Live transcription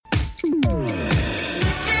I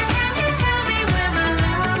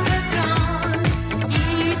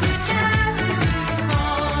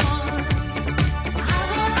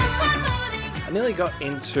nearly got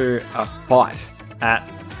into a fight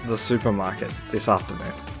at the supermarket this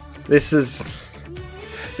afternoon. This is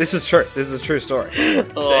true. This is a true story.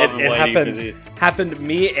 It happened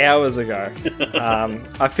mere hours ago.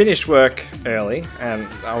 I finished work early and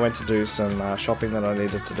I went to do some shopping that I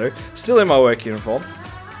needed to do. Still in my work uniform.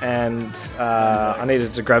 And I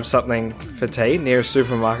needed to grab something for tea. Nearest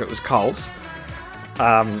supermarket was Coles.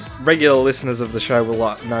 Regular listeners of the show will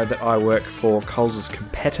know that I work for Coles'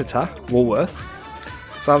 competitor, Woolworths.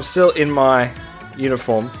 So I'm still in my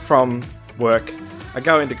uniform from work. I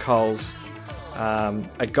go into Coles.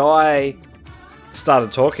 A guy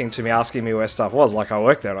started talking to me, asking me where stuff was, like I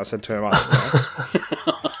work there. And I said to him,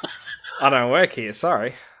 I don't work here,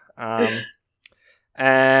 sorry.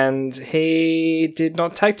 And he did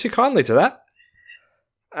not take too kindly to that.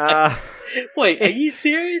 Wait, are you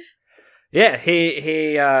serious? Yeah,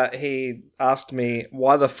 he asked me,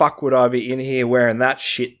 why the fuck would I be in here wearing that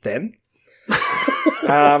shit then?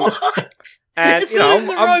 And it's not in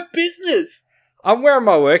the right business. I'm wearing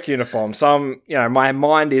my work uniform, so my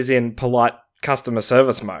mind is in polite customer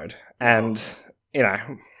service mode. And,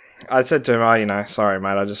 I said to him, sorry,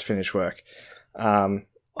 mate, I just finished work.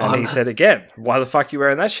 And he said again, why the fuck are you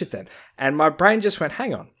wearing that shit then? And my brain just went,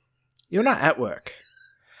 hang on, you're not at work.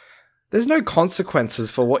 There's no consequences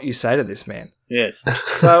for what you say to this man. Yes.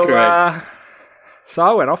 So, so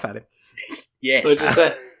I went off at him. Yes. What did you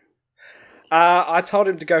say? I told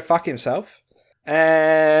him to go fuck himself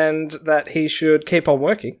and that he should keep on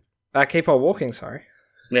walking, sorry.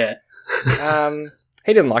 Yeah.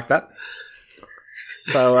 He didn't like that.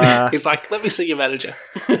 So, he's like, let me see your manager.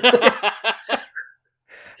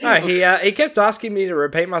 No, he kept asking me to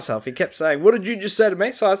repeat myself. He kept saying, what did you just say to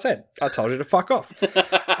me? So I said, I told you to fuck off.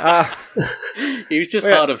 He was just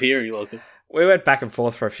hard of hearing, Lachlan. We went back and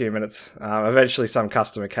forth for a few minutes. Eventually some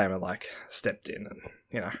customer came and stepped in and,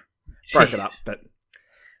 broke it up. But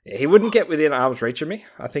yeah, he wouldn't get within arm's reach of me.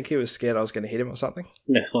 I think he was scared I was going to hit him or something.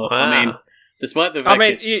 Yeah, well, wow. Despite the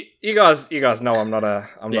fact you guys know I'm not a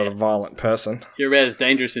violent person. You're about as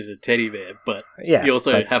dangerous as a teddy bear, but you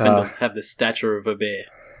also happen to have the stature of a bear.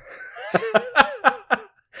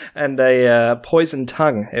 And a poisoned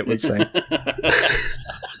tongue, it would seem.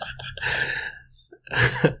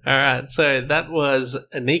 Alright, so that was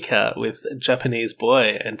Anika with Japanese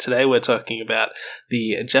Boy, and today we're talking about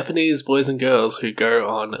the Japanese boys and girls who go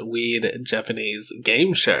on weird Japanese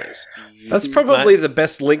game shows. That's probably the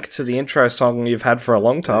best link to the intro song you've had for a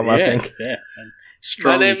long time, I think. Yeah.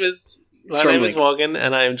 My name is Morgan,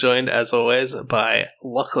 and I am joined, as always, by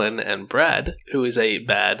Lachlan and Brad, who is a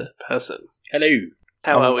bad person. Hello.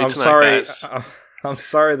 How are we tonight, guys? I'm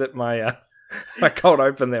sorry that my cold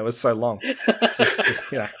open there was so long. It's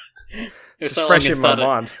just fresh in my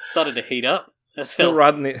mind. Started to heat up. Still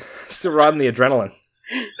riding the adrenaline.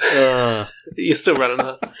 You're still running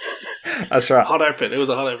that. That's right. Hot open. It was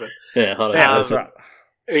a hot open. Yeah, hot open. Yeah, that's right.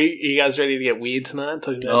 Are you guys ready to get weird tonight?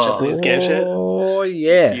 Talking about Japanese game shows? Oh,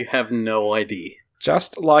 yeah. You have no idea.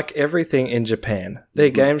 Just like everything in Japan, their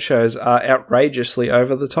game shows are outrageously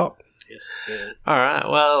over the top. Yes. All right.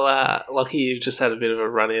 Well, Lockie, you've just had a bit of a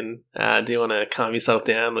run-in. Do you want to calm yourself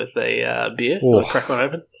down with a beer? Or crack one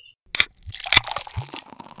open?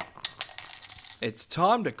 It's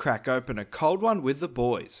time to crack open a cold one with the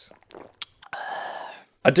boys.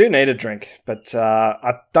 I do need a drink, but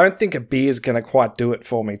I don't think a beer is going to quite do it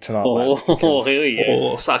for me tonight. Hell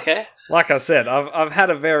Sake? Like I said, I've had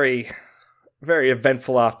a very, very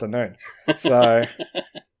eventful afternoon. So,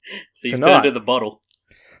 you've turned to the bottle.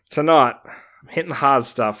 Tonight, I'm hitting the hard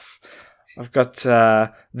stuff. I've got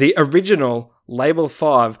the original Label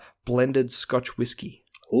 5 blended Scotch whiskey.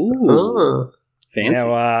 Ooh. Fancy.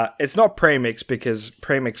 Now, it's not premix because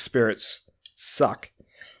premix spirits suck.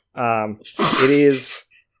 It is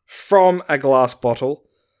from a glass bottle,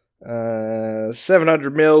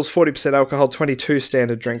 700 mils, 40% alcohol, 22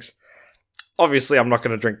 standard drinks. Obviously, I'm not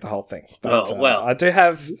going to drink the whole thing. But, I do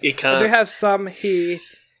have some here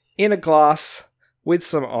in a glass with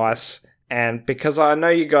some ice, and because I know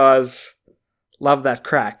you guys love that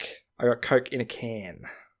crack, I got Coke in a can.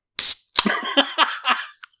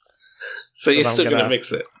 So you're still going to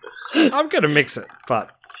mix it? I'm going to mix it,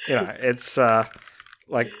 but, it's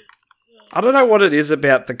I don't know what it is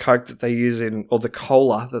about the Coke that they use or the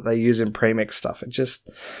cola that they use in premix stuff. It just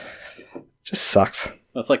sucks.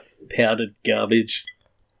 That's like powdered garbage.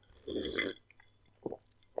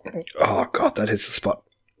 Oh, God, that hits the spot.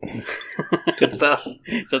 Good stuff.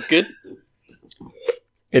 So it's good?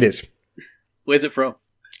 It is. Where's it from?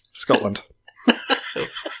 Scotland.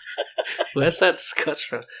 Where's that Scotch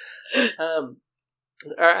from?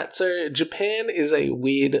 Alright, so Japan is a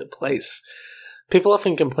weird place. People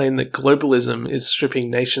often complain that globalism is stripping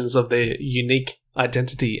nations of their unique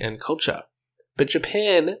identity and culture. But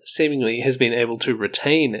Japan seemingly has been able to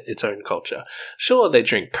retain its own culture. Sure, they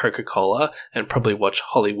drink Coca-Cola and probably watch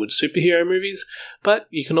Hollywood superhero movies, but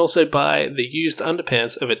you can also buy the used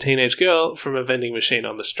underpants of a teenage girl from a vending machine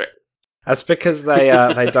on the street. That's because they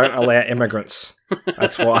don't allow immigrants.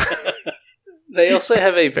 That's why. They also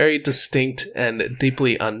have a very distinct and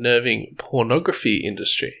deeply unnerving pornography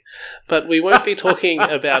industry. But we won't be talking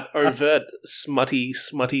about overt, smutty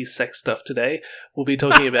sex stuff today. We'll be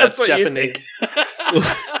talking about Japanese...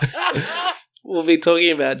 We'll be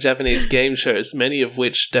talking about Japanese game shows, many of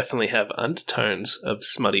which definitely have undertones of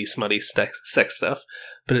smutty sex stuff,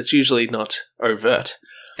 but it's usually not overt.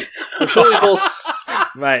 I'm sure we've all...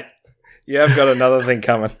 Mate, you have got another thing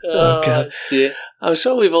coming. Oh, God. Yeah. I'm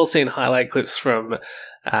sure we've all seen highlight clips from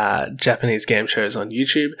Japanese game shows on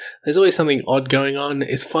YouTube. There's always something odd going on.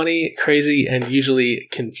 It's funny, crazy, and usually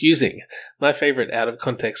confusing. My favourite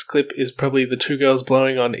out-of-context clip is probably the two girls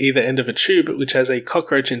blowing on either end of a tube, which has a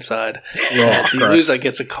cockroach inside. Yeah, the loser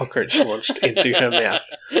gets a cockroach launched into her mouth.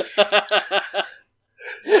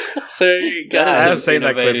 So, guys, I have seen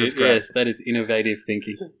that clip. Yes, that is innovative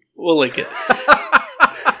thinking. We'll link it.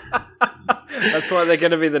 That's why they're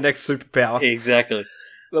going to be the next superpower. Exactly.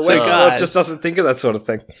 The Western world just doesn't think of that sort of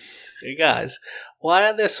thing. You guys, why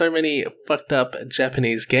are there so many fucked up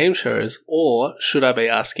Japanese game shows? Or should I be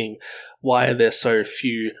asking, why are there so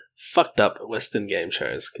few fucked up Western game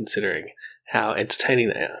shows, considering how entertaining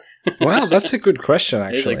they are? Wow, that's a good question,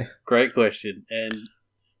 actually. It's a great question. And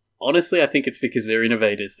honestly, I think it's because they're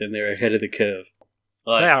innovators and they're ahead of the curve.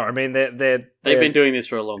 Like, they are. I mean, they've been doing this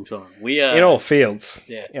for a long time. We are in all fields.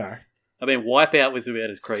 Yeah. You know. I mean, Wipeout was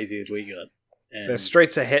about as crazy as we got. And the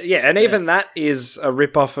streets ahead. Yeah, and even that is a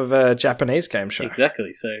rip-off of a Japanese game show.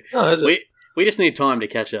 Exactly. So we just need time to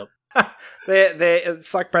catch up.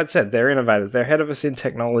 It's like Brad said, they're innovators. They're ahead of us in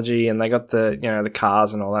technology, and they got the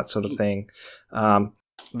cars and all that sort of thing.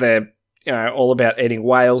 They're all about eating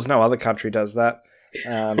whales. No other country does that.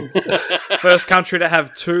 First country to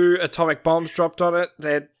have 2 atomic bombs dropped on it.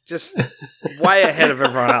 They're just way ahead of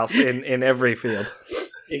everyone else in every field.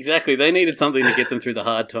 Exactly. They needed something to get them through the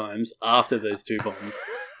hard times after those 2 bombs.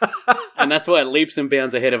 And that's why it leaps and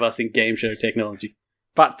bounds ahead of us in game show technology.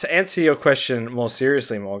 But to answer your question more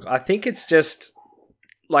seriously, Morgs, I think it's just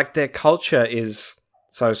like their culture is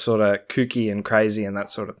so sort of kooky and crazy and that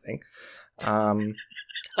sort of thing.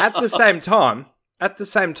 At the same time,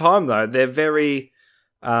 though, they're very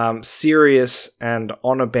serious and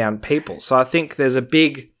honor-bound people. So I think there's a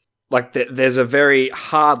there's a very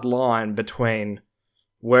hard line between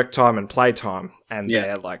work time and playtime, and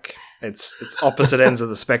they're like it's opposite ends of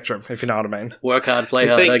the spectrum, if you know what I mean. Work hard, play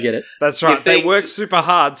hard. I get it. That's right. They work super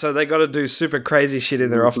hard, so they got to do super crazy shit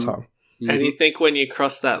in their off time. And you think when you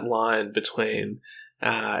cross that line between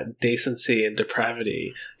decency and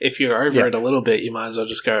depravity, if you're over it a little bit, you might as well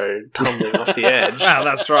just go tumbling off the edge. Wow,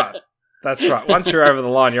 that's right. That's right. Once you're over the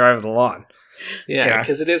line, you're over the line. Yeah,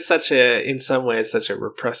 because it is in some ways, such a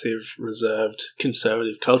repressive, reserved,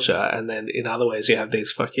 conservative culture. And then in other ways, you have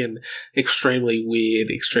these fucking extremely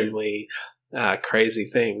weird, extremely crazy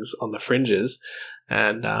things on the fringes.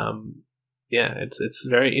 And it's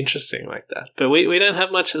very interesting like that. But we don't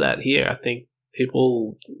have much of that here. I think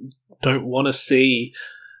people don't want to see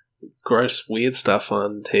gross, weird stuff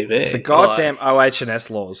on TV. It's the goddamn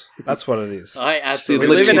OH&S laws. That's what it is. I absolutely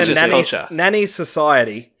we live in a nanny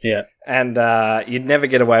society. Yeah. And you'd never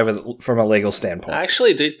get away with it from a legal standpoint. I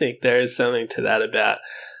actually do think there is something to that about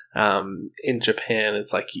in Japan.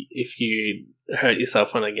 It's like if you hurt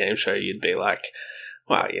yourself on a game show, you'd be like,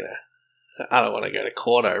 well, I don't want to go to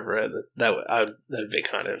court over it. That'd be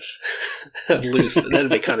kind of loose. That'd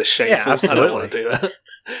be kind of shameful. Yeah, I don't want to do that.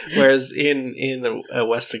 Whereas in a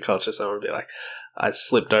Western culture, someone would be like, I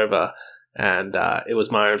slipped over and it was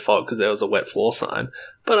my own fault because there was a wet floor sign,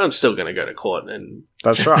 but I'm still going to go to court. And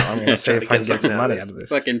that's right. I'm going to see if I can get some money out of this.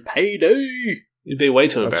 Fucking payday. You'd be way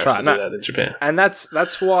too embarrassed to do that in Japan. And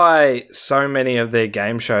that's why so many of their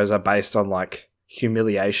game shows are based on like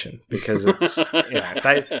humiliation, because it's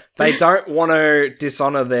they don't want to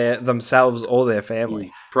dishonor themselves or their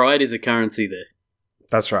family. Pride is a currency there.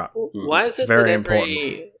 That's right. Why is it's very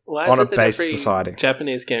important? Why is honor-based society.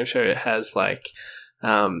 Japanese game show has like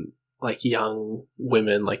young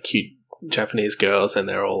women, like cute Japanese girls, and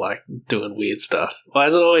they're all like doing weird stuff. Why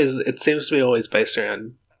is it always? It seems to be always based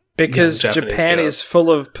around because Japan is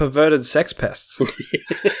full of perverted sex pests.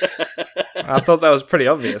 I thought that was pretty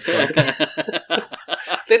obvious.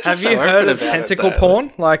 They're just Have so you heard open of about it, tentacle though.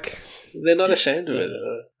 porn? Like, They're not ashamed of it.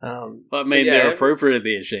 I mean, yeah, they're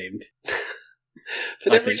appropriately ashamed.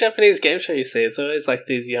 But I every think- Japanese game show you see, it's always like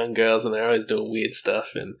these young girls, and they're always doing weird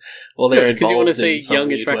stuff, and they're Because you want to involved in see some young,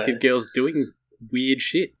 weird attractive way. girls doing weird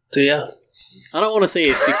shit. So yeah, I don't want to see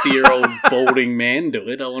a 60-year-old balding man do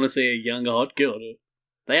it. I want to see a young, hot girl do it.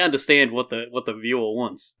 They understand what the viewer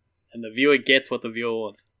wants, and the viewer gets what the viewer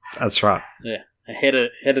wants. that's right. Yeah, ahead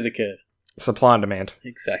of the curve. Supply and demand.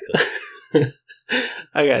 Exactly.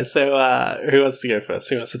 okay. So who wants to go first?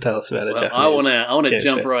 Who wants to tell us about a Well, Japanese? I want to game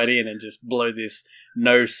jump show? right in and just blow this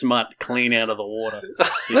no smut clean out of the water.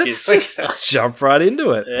 Let's Because- just jump right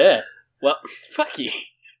into it. Yeah. Well, fuck you.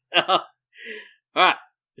 All right.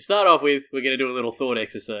 To start off with, we're going to do a little thought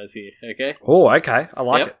exercise here, okay? Oh, okay. I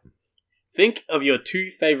like Yep. it. Think of your 2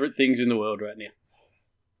 favorite things in the world right now.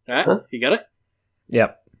 All right? Huh? You got it?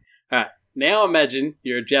 Yep. All right. Now imagine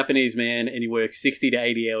you're a Japanese man and you work 60 to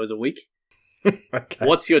 80 hours a week. Okay.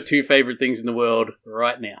 What's your 2 favorite things in the world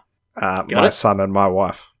right now? Got My it? son and my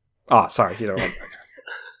wife. Oh, sorry. You don't want.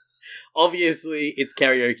 Obviously, it's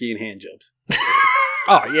karaoke and hand jobs.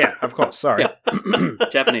 Oh, yeah. Of course. Sorry. Yeah.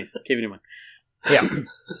 Japanese. Keep it in mind. Yeah.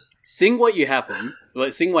 Sing What Happens,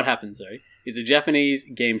 sorry, is a Japanese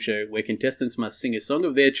game show where contestants must sing a song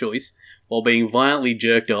of their choice while being violently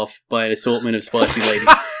jerked off by an assortment of spicy ladies.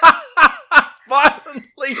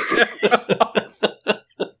 Violently.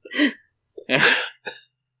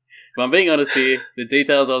 If I'm being honest here, the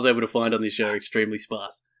details I was able to find on this show are extremely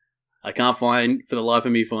sparse. I can't for the life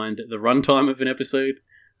of me, find the runtime of an episode,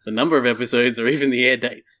 the number of episodes, or even the air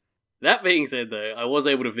dates. That being said, though, I was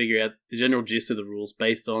able to figure out the general gist of the rules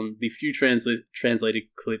based on the few translated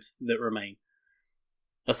clips that remain.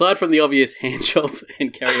 Aside from the obvious handjob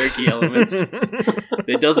and karaoke elements,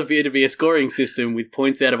 there does appear to be a scoring system with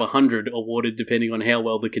points out of 100 awarded depending on how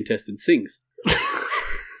well the contestant sings.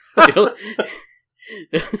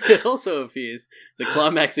 It also appears that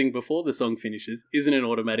climaxing before the song finishes isn't an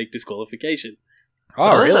automatic disqualification.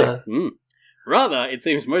 Oh, really? Mm. Rather, it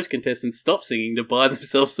seems most contestants stop singing to buy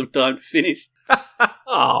themselves some time to finish.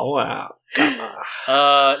 Oh wow!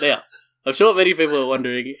 Now, I'm sure many people are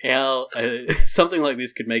wondering how something like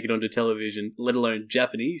this could make it onto television, let alone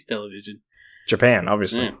Japanese television. Japan,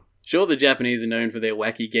 obviously. Yeah. Sure, the Japanese are known for their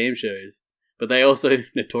wacky game shows, but they are also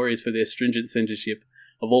notorious for their stringent censorship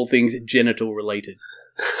of all things genital related.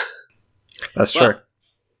 That's Well, true.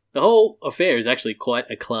 The whole affair is actually quite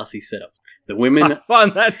a classy setup. The women I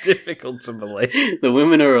find that difficult to believe. The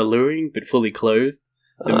women are alluring but fully clothed.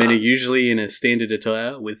 The men are usually in a standard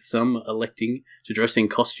attire, with some electing to dress in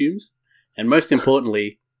costumes. And most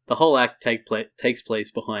importantly, the whole act takes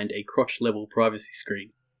place behind a crotch-level privacy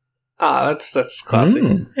screen. That's classy.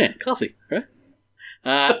 Mm. Yeah, classy, right?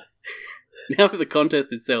 Now for the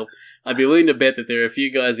contest itself, I'd be willing to bet that there are a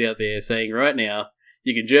few guys out there saying right now,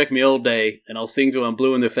 you can jerk me all day and I'll sing till I'm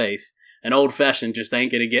blue in the face, and old-fashioned just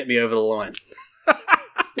ain't going to get me over the line.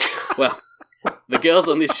 Well, the girls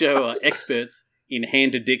on this show are experts in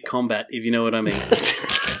hand-to-dick combat, if you know what I mean.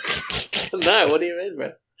 No, what do you mean,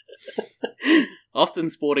 bro? Often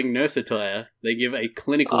sporting nurse attire, they give a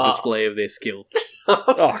clinical display of their skill,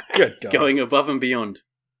 Oh, good God. going above and beyond.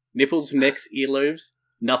 Nipples, necks, earlobes,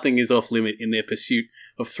 nothing is off limit in their pursuit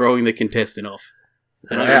of throwing the contestant off.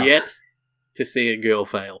 And I've yet to see a girl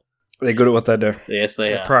fail. They're good at what they do. Yes, they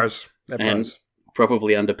They're are. pros. They're And pros.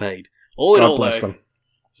 probably underpaid. All in God all, bless though, them.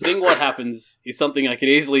 Sing What Happens is something I could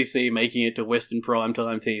easily see making it to Western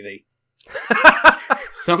primetime TV.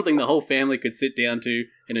 Something the whole family could sit down to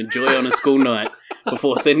and enjoy on a school night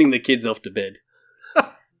before sending the kids off to bed.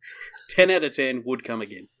 10 out of 10 would come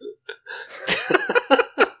again.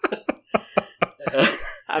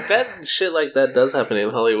 I bet shit like that does happen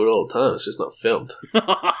in Hollywood all the time. It's just not filmed.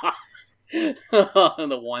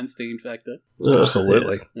 The Weinstein factor.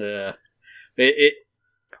 Absolutely. Yeah.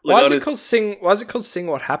 Why is honest- it called Sing? Why is it called Sing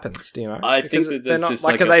What Happens? Do you know? I think Because that they're that's not just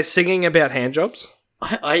like. like Are a- they singing about hand jobs?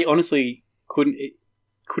 I honestly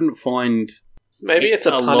couldn't find. Maybe it's a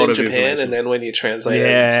A pun lot in of Japan, information. and then when you translate it,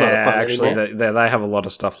 it's not a pun actually, anymore. they have a lot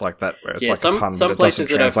of stuff like that where it's like a pun, some but it places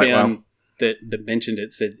doesn't that I translate found well. that mentioned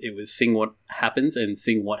it said it was Sing What Happens and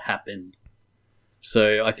Sing What Happened.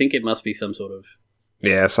 So I think it must be some sort of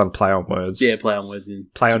Yeah, some play on words. play on words in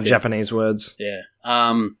play on Japan. Japanese words. Yeah.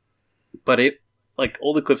 But it, like,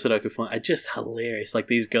 all the clips that I could find are just hilarious. Like,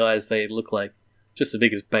 these guys, they look like just the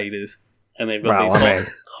biggest betas. And they've got Well, these I mean-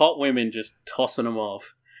 hot women just tossing them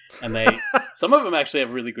off. And they, some of them actually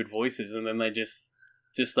have really good voices. And then they just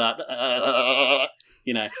start,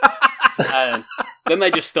 you know. And then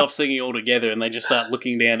they just stop singing altogether and they just start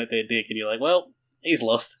looking down at their dick. And you're like, well, he's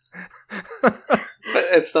lost. But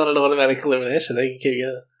it's not an automatic elimination. They can keep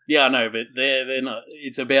going. Yeah, I know, but they're not.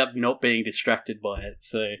 It's about not being distracted by it.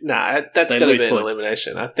 So Nah, that's They going to lose be an points.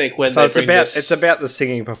 elimination. I think when So they it's bring about this, it's about the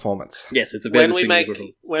singing performance. yes, it's about when the we singing make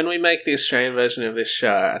performance. when we make the Australian version of this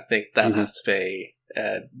show. I think that Mhm. has to be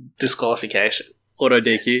disqualification. Auto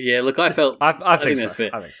DQ. Yeah, look, I felt I think that's so.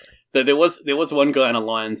 fair. I think so. that there was one guy in a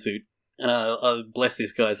lion suit, and I bless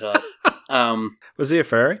this guy's heart. Was he a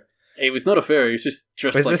furry? He was not a furry. He was just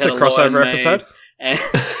dressed Was like this had a lion crossover mane. episode? And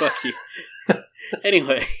fuck you.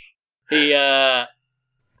 Anyway, he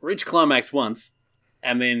reached climax once,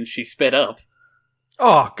 and then she sped up.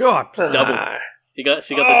 Oh God! Double. Ah. She got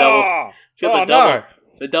the double. She got the double. No.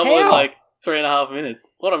 The double in How? like 3.5 minutes.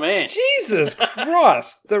 What a man! Jesus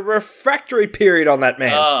Christ! The refractory period on that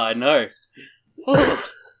man. Oh, I know.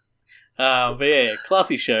 But yeah,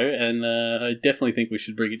 classy show, and I definitely think we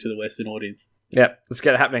should bring it to the Western audience. Yep, let's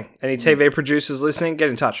get it happening. Any TV producers listening, get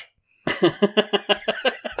in touch.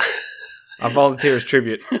 I volunteer as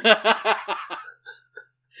tribute.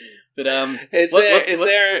 But Is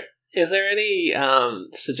there any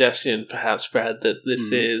suggestion, perhaps, Brad, that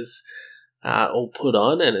this is all put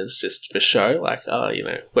on and it's just for show? Like,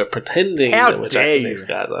 we're pretending How that we're dare checking you. these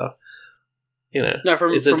guys off. No,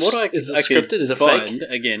 from Is it- what I is it I could scripted? Is it find, fake?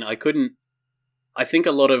 again, I couldn't. I think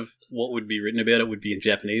a lot of what would be written about it would be in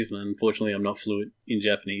Japanese, and unfortunately, I'm not fluent in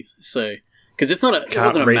Japanese. So, because it Can't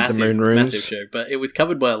wasn't a read the moon runes. massive show, but it was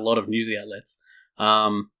covered by a lot of news outlets.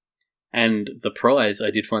 And the prize,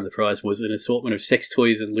 I did find the prize was an assortment of sex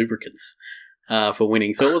toys and lubricants for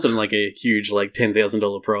winning. So it wasn't like a huge, like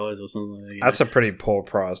 $10,000 prize or something like that. That's a pretty poor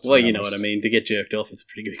prize. Well, you know what I mean. To get jerked off, it's a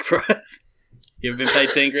pretty big prize. You ever been paid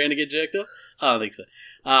 10 grand to get jerked off? I don't think so.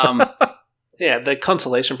 Yeah, the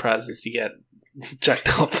consolation prize is you get jacked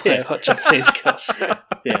off by a hot Japanese girls.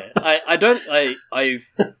 Yeah, I don't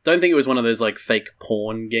think it was one of those like fake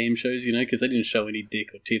porn game shows, because they didn't show any dick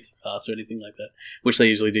or tits or ass or anything like that, which they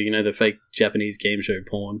usually do. The fake Japanese game show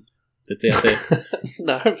porn that's out there.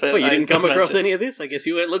 No, but Well, you didn't come across any of this? I guess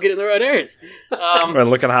you weren't looking in the right areas. We're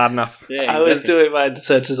looking hard enough. Yeah, I was exactly. doing my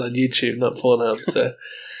searches on YouTube, not Pornhub. So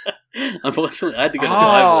Unfortunately, I had to go to Oh,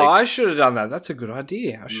 Live I should have done that. That's a good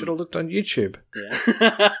idea. I should have looked on YouTube.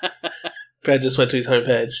 Yeah. Brad just went to his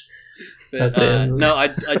homepage. But, no, I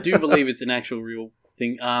do believe it's an actual real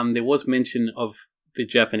thing. There was mention of the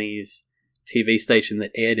Japanese TV station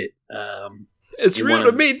that aired it. It's You real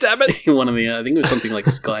wanted- to me, damn it. One of the, I think it was something like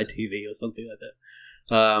Sky TV or something like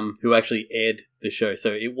that, who actually aired the show.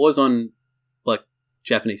 So it was on like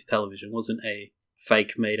Japanese television. It wasn't a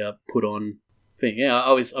fake, made up, put on thing. Yeah,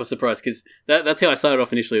 I was surprised because that's how I started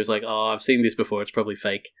off initially. It was like, oh, I've seen this before. It's probably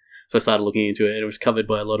fake. So I started looking into it, and it was covered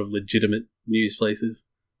by a lot of legitimate news places.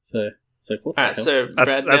 So what the Alright, hell? so That's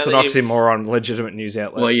Brad, an now that you've- oxymoron, legitimate news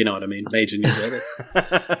outlet. Well, you know what I mean. Major news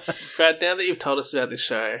outlets. Brad, now that you've told us about this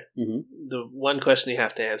show, Mhm. the one question you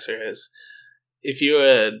have to answer is: if you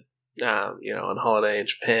were, on holiday in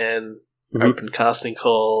Japan, Mhm. open casting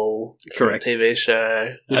call, for a Correct. TV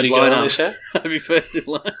show, would I'd you go line on up. this show? I'd be first in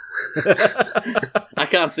line. I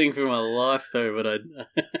can't sing for my life though, but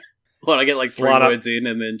I get like 3 Line up. words in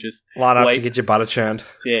and then just Line up Wait. to get your butter churned.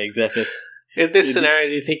 yeah, exactly. In this scenario,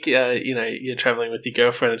 do you think you're traveling with your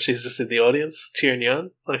girlfriend and she's just in the audience cheering you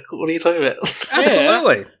on? Like, what are you talking about?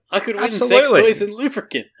 Absolutely. I could win sex Absolutely. toys and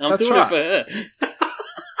lubricant. I'm That's doing right. it for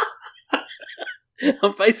her.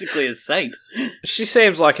 I'm basically a saint. She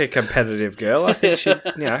seems like a competitive girl. I think she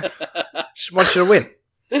wants you to win.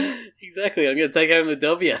 Exactly. I'm going to take home the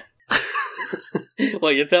W.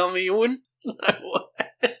 What, you're telling me you wouldn't? No way.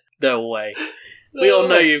 No way. We all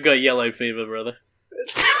know you've got yellow fever, brother.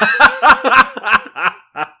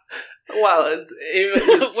 Well, I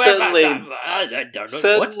don't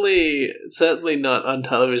know what. certainly not on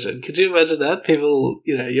television. Could you imagine that? People,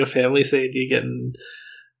 your family seeing you getting...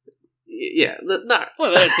 Yeah, no.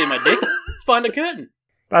 Well, they don't see my dick. It's behind a curtain.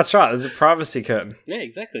 That's right. There's a privacy curtain. Yeah,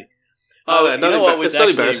 exactly. Oh, you know what was it's not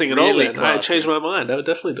actually embarrassing at all, really then. I classy? changed my mind. I would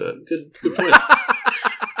definitely do it. Good point.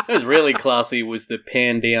 What was really classy was the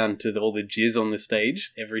pan down to all the jizz on the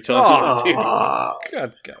stage every time. Oh. Aw.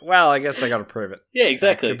 Good God. Well, I guess they got to prove it. Yeah,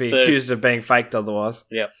 exactly. Could be So, accused of being faked otherwise.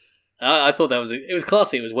 I thought it was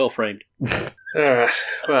classy. It was well framed. All right.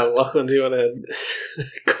 Well, Lachlan, do you want to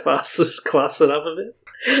class it up a bit?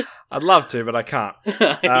 I'd love to, but I can't.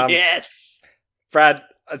 Yes. Brad,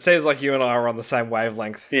 it seems like you and I are on the same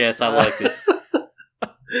wavelength. Yes, I like this.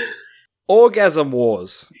 Orgasm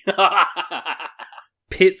Wars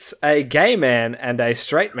pits a gay man and a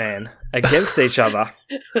straight man against each other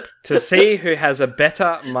to see who has a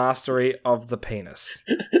better mastery of the penis.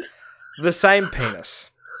 The same penis.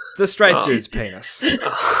 The straight Oh. dude's penis.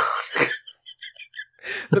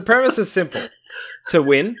 The premise is simple. to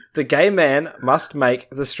win, the gay man must make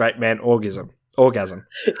the straight man orgasm.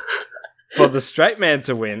 For the straight man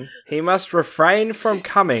to win, he must refrain from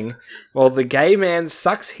coming while the gay man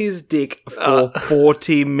sucks his dick for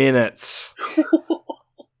 40 minutes.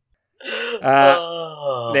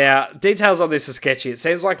 Now, details on this are sketchy. It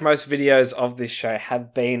seems like most videos of this show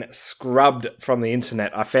have been scrubbed from the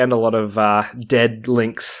internet. I found a lot of dead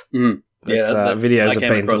links. Videos have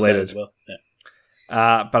been deleted. As well.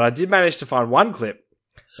 But I did manage to find one clip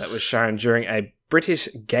that was shown during a British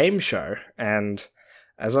game show, and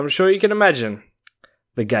as I'm sure you can imagine,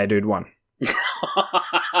 the gay dude won.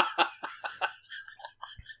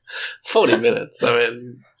 40 minutes, I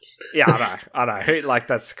mean... Yeah, I know. Like,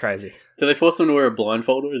 that's crazy. Do they force them to wear a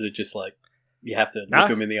blindfold, or is it just like, you have to look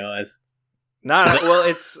them in the eyes? No, well,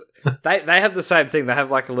 it's... They have the same thing. They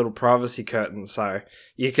have, like, a little privacy curtain, so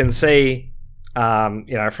you can see, from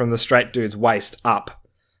the straight dude's waist up,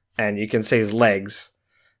 and you can see his legs,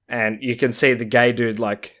 and you can see the gay dude,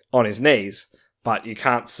 like, on his knees, but you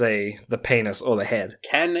can't see the penis or the head.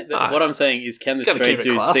 What I'm saying is, can the straight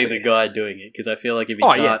dude see the guy doing it? Because I feel like if he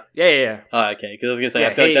can't... Yeah. Oh, okay. Because I was going to say,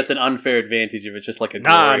 I feel like that's an unfair advantage if it's just like a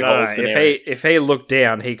glory hole scenario. If he looked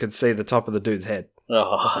down, he could see the top of the dude's head.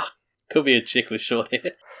 Oh, could be a chick with short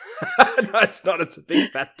hair. No, it's not. It's a big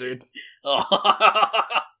fat dude.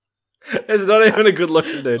 It's not even a good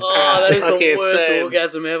looking dude. Oh, that is the worst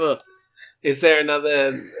orgasm ever. Is there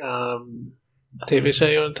another TV show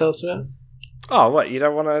you want to tell us about? Oh, what? You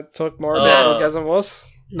don't want to talk more about Orgasm Wars?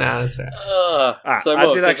 No, that's all right. So,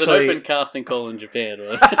 Mox, it's an open casting call in Japan,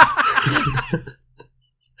 right?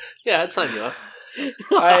 Yeah, I'd sign you up.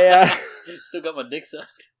 I still got my dick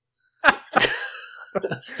sucked.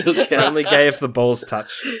 Still It's only gay if the balls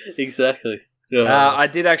touch. Exactly. I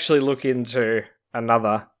did actually look into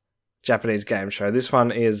another Japanese game show. This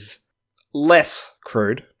one is less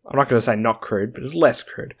crude. I'm not going to say not crude, but it's less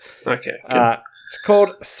crude. Okay. It's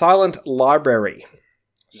called Silent Library.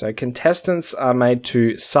 So contestants are made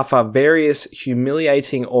to suffer various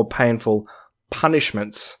humiliating or painful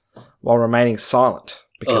punishments while remaining silent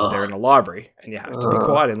because they're in a library and you have to be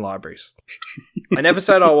quiet in libraries. An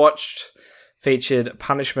episode I watched featured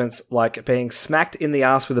punishments like being smacked in the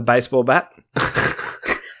ass with a baseball bat,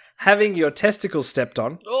 having your testicles stepped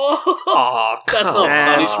on. That's not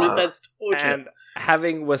punishment, that's torture. And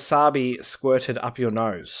having wasabi squirted up your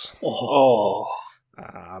nose.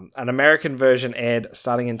 An American version aired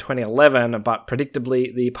starting in 2011, but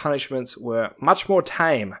predictably the punishments were much more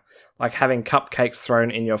tame, like having cupcakes thrown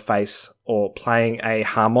in your face or playing a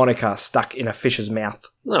harmonica stuck in a fish's mouth.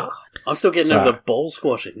 I'm still getting over the ball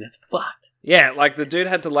squashing. That's fucked. Yeah, like the dude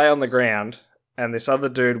had to lay on the ground, and this other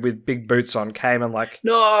dude with big boots on came and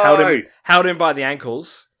held him by the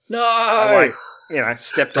ankles. And,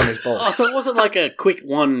 stepped on his balls. Oh, so it wasn't like a quick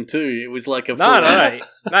 1-2. It was like a... No,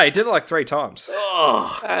 he did it like 3 times.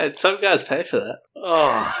 Some guys pay for that.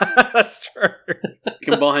 That's true.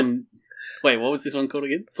 Combined... Wait, what was this one called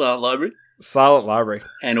again? Silent Library? Silent Library.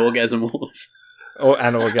 And Orgasm Wars.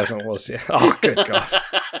 And Orgasm Wars, yeah. Oh, good God.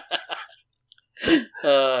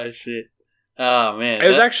 Oh, shit. Oh, man. It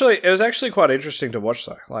was actually quite interesting to watch,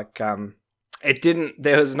 though. Like, it didn't...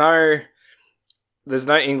 There's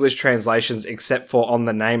no English translations except for on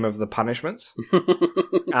the name of the punishments,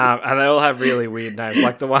 and they all have really weird names.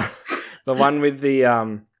 Like the one with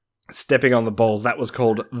the stepping on the balls, that was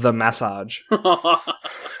called the massage.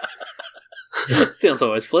 Sounds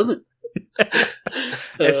always pleasant.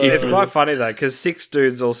 It's quite funny though, because 6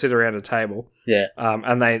 dudes all sit around a table,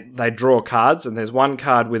 and they draw cards, and there's one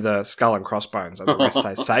card with a skull and crossbones, and the rest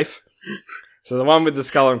say safe. So the one with the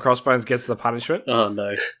skull and crossbones gets the punishment. Oh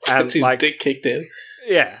no! And his dick kicked in.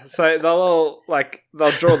 Yeah, so they'll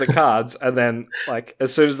draw the cards, and then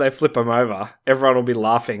as soon as they flip them over, everyone will be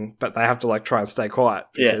laughing, but they have to try and stay quiet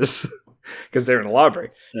because they're in a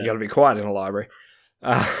library. Yeah. You got to be quiet in a library.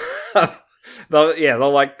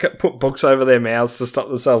 They'll put books over their mouths to stop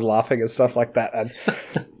themselves laughing and stuff like that. And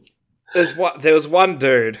there was one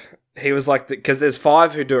dude. He was because there's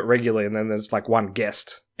 5 who do it regularly, and then there's one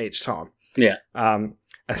guest each time. Yeah.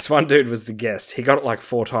 This one dude was the guest. He got it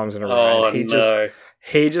 4 times in a row. And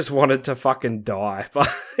he just wanted to fucking die. But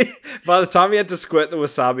by the time he had to squirt the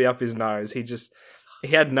wasabi up his nose, he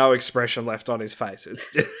had no expression left on his face.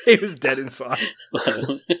 He was dead inside.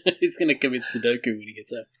 He's going to commit Sudoku when he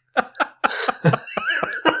gets up.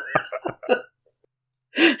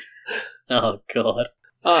 Oh, God.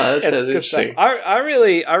 Oh, that sounds interesting. I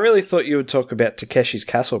really thought you would talk about Takeshi's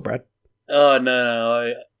Castle, Brad. Oh,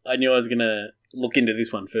 no. I knew I was going to look into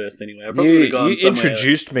this one first anyway. I probably would have gone you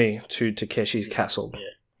introduced me to Takeshi's Castle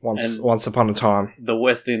once upon a time. The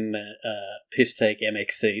Western piss take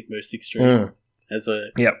MXC, most extreme. It's a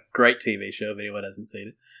Yep. great TV show if anyone hasn't seen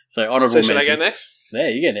it. So honourable So mention. should I go next? Yeah,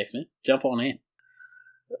 you go next, man. Jump on in.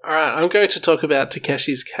 All right, I'm going to talk about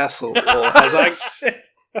Takeshi's Castle, or as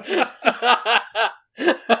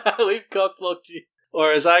We've cock-blocked you.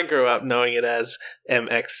 I grew up knowing it as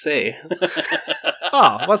MXC.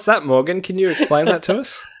 Oh, what's that, Morgan? Can you explain that to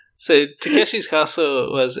us? So, Takeshi's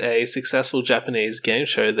Castle was a successful Japanese game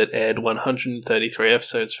show that aired 133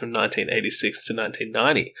 episodes from 1986 to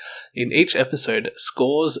 1990. In each episode,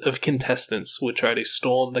 scores of contestants would try to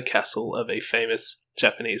storm the castle of a famous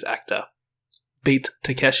Japanese actor, beat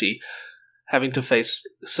Takeshi, having to face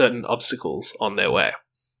certain obstacles on their way.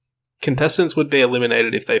 Contestants would be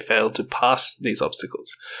eliminated if they failed to pass these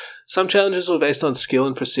obstacles. Some challenges were based on skill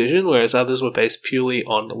and precision, whereas others were based purely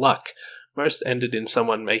on luck. Most ended in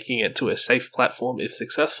someone making it to a safe platform if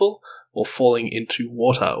successful, or falling into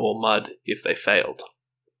water or mud if they failed.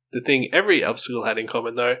 The thing every obstacle had in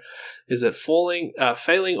common, though, is that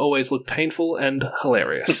failing always looked painful and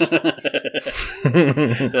hilarious.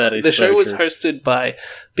 That is The show was true. hosted by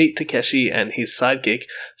Beat Takeshi and his sidekick,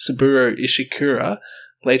 Saburo Ishikura,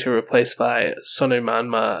 later replaced by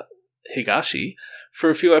Sonomanma Higashi. For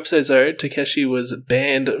a few episodes, though, Takeshi was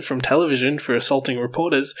banned from television for assaulting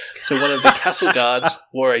reporters, so one of the castle guards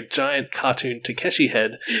wore a giant cartoon Takeshi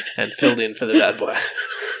head and filled in for the bad boy.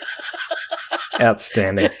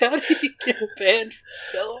 Outstanding. How do you get banned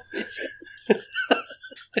from television?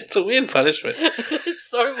 It's a weird punishment. It's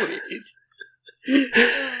so weird.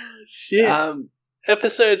 Shit.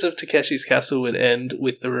 Episodes of Takeshi's Castle would end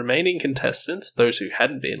with the remaining contestants, those who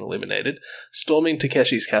hadn't been eliminated, storming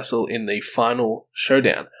Takeshi's Castle in the final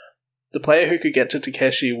showdown. The player who could get to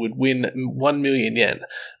Takeshi would win 1 million yen,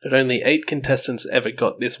 but only 8 contestants ever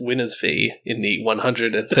got this winner's fee in the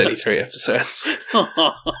 133 episodes.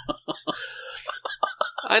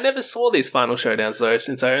 I never saw these final showdowns, though,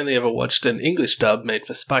 since I only ever watched an English dub made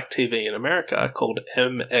for Spike TV in America called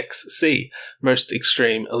MXC, Most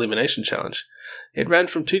Extreme Elimination Challenge. It ran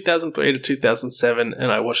from 2003 to 2007,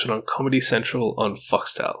 and I watched it on Comedy Central on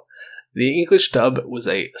Foxtel. The English dub was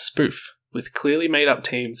a spoof, with clearly made-up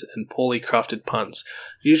teams and poorly crafted puns,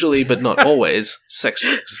 usually but not always sex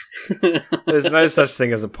jokes. There's no such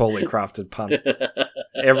thing as a poorly crafted pun.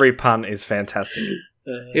 Every pun is fantastic.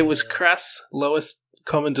 It was crass, lowest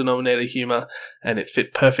common denominator humour, and it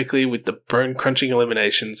fit perfectly with the bone-crunching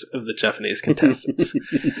eliminations of the Japanese contestants.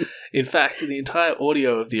 In fact, the entire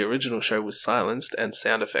audio of the original show was silenced and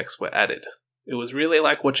sound effects were added. It was really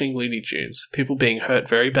like watching Looney Tunes, people being hurt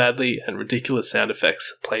very badly and ridiculous sound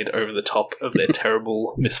effects played over the top of their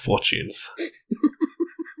terrible misfortunes.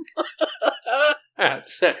 Alright,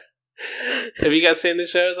 so, have you guys seen this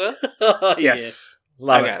show as well? Oh, Yes.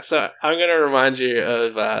 Love Okay, it. so I'm going to remind you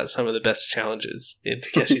of some of the best challenges in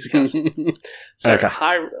Takeshi's Castle. So, Okay.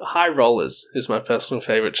 high rollers is my personal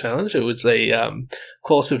favorite challenge. It was a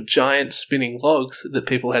course of giant spinning logs that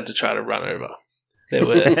people had to try to run over. There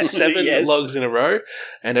were 7 Yes. logs in a row,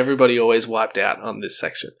 and everybody always wiped out on this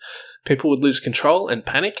section. People would lose control and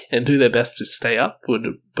panic and do their best to stay up,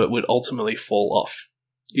 but would ultimately fall off,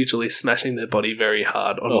 usually smashing their body very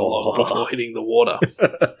hard on a log before hitting the water.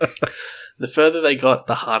 The further they got,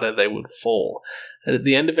 the harder they would fall. And at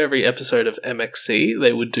the end of every episode of MXC,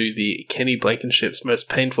 they would do the Kenny Blankenship's most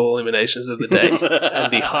painful eliminations of the day,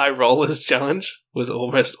 and the High Rollers Challenge was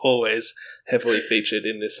almost always heavily featured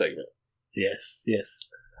in this segment. Yes, yes.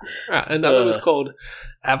 Right, another was called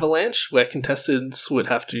Avalanche, where contestants would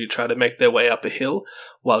have to try to make their way up a hill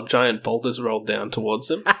while giant boulders rolled down towards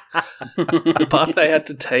them. The path they had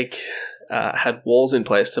to take had walls in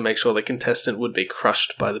place to make sure the contestant would be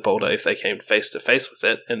crushed by the boulder if they came face to face with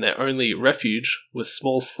it, and their only refuge was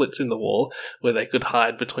small slits in the wall where they could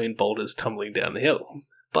hide between boulders tumbling down the hill.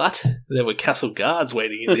 But there were castle guards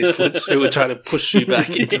waiting in these slits who would try to push you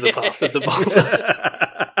back into the path of the boulder.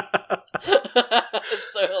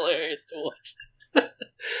 It's so hilarious to watch.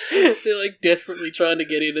 They're like desperately trying to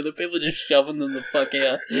get into the people, just shoving them the fuck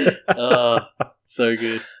out. Oh, so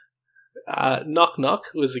good. Knock Knock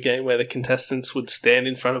was a game where the contestants would stand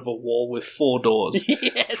in front of a wall with 4 doors.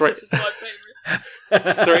 Yes, Three- this is my favorite.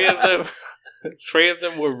 Three of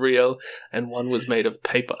them were real, and 1 was made of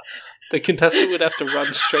paper. The contestant would have to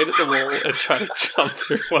run straight at the wall and try to jump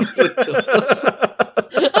through one of the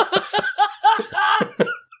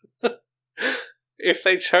doors. If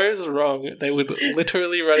they chose wrong, they would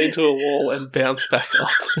literally run into a wall and bounce back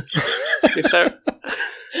off. If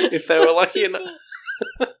they were lucky enough.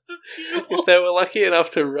 If they were lucky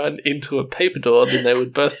enough to run into a paper door, then they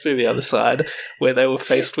would burst through the other side, where they were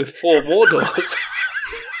faced with 4 more doors,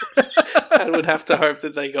 and would have to hope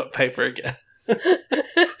that they got paper again.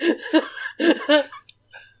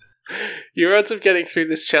 Your odds of getting through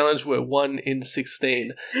this challenge were 1 in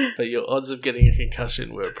 16, but your odds of getting a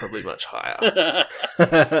concussion were probably much higher.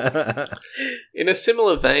 In a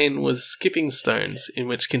similar vein was skipping stones, in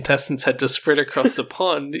which contestants had to sprint across the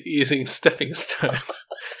pond using stepping stones.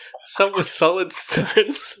 Some were solid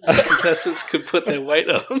stones that contestants could put their weight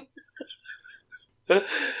on,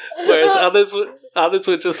 whereas others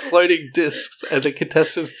were just floating discs, and the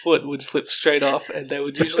contestant's foot would slip straight off, and they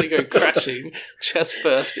would usually go crashing chest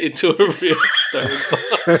first into a real stone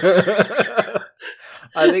pond.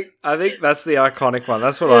 I think that's the iconic one.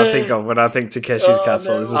 That's what I think of when I think Takeshi's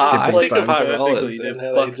Castle. No. Is the skipping I think of stones. High Rollers. They And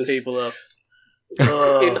how fuck they just- people up.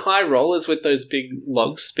 In High Rollers with those big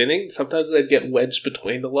logs spinning, sometimes they'd get wedged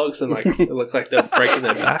between the logs and like it looked like they're breaking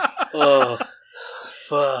their back. Oh,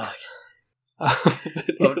 fuck. I'm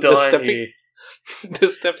the, dying here. the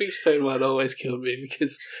stepping stone one always killed me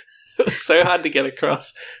because it was so hard to get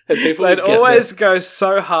across, and people They'd would get always go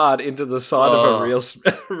so hard into the side of a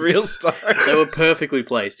real stone. They were perfectly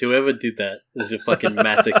placed. Whoever did that was a fucking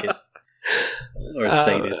masochist. Or a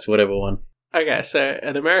sadist, whatever one. Okay, so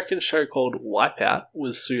an American show called Wipeout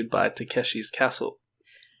was sued by Takeshi's Castle,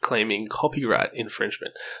 claiming copyright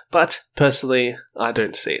infringement. But, personally, I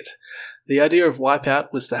don't see it. The idea of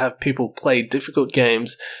Wipeout was to have people play difficult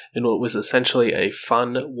games in what was essentially a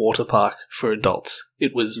fun water park for adults.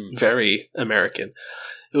 It was very American.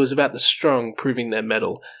 It was about the strong proving their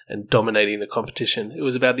mettle and dominating the competition. It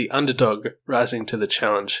was about the underdog rising to the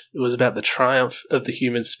challenge. It was about the triumph of the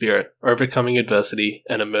human spirit, overcoming adversity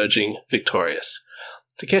and emerging victorious.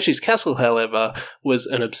 Takeshi's Castle, however, was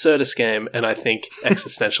an absurdist game and I think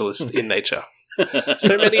existentialist in nature.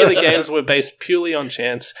 So many of the games were based purely on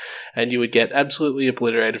chance, and you would get absolutely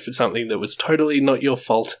obliterated for something that was totally not your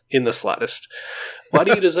fault in the slightest. Why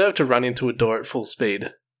do you deserve to run into a door at full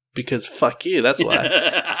speed? Because fuck you, that's why.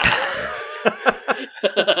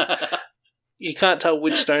 You can't tell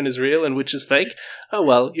which stone is real and which is fake. Oh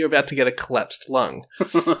well, you're about to get a collapsed lung.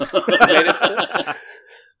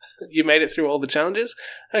 You made it through all the challenges?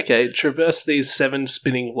 Okay, traverse these 7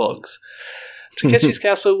 spinning logs. Takeshi's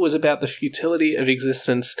Castle was about the futility of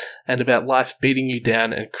existence and about life beating you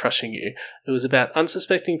down and crushing you. It was about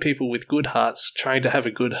unsuspecting people with good hearts trying to have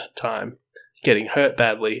a good time, getting hurt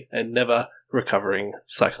badly, and never recovering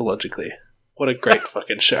psychologically. What a great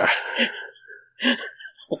fucking show.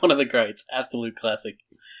 One of the greats. Absolute classic.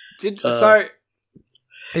 So,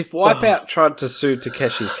 if Wipeout tried to sue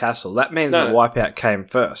Takeshi's Castle, that means that Wipeout came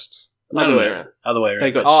first. Other way around. Other way around.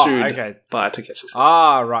 They got sued okay. by Takeshi's Castle.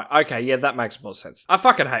 Ah, right. Okay, yeah, that makes more sense. I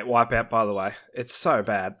fucking hate Wipeout, by the way. It's so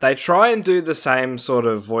bad. They try and do the same sort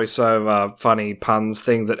of voiceover, funny puns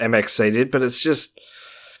thing that MXC did, but it's just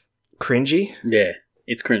cringy. Yeah,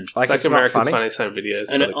 it's cringe. Like it's America's not funny. Funniest Home Videos.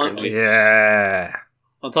 And Sort of cringy. Yeah.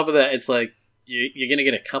 On top of that, it's like you're going to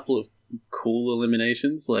get a couple of cool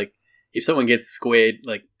eliminations. Like if someone gets square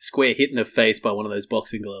hit in the face by one of those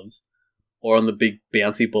boxing gloves, or on the big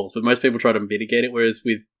bouncy balls, but most people try to mitigate it. Whereas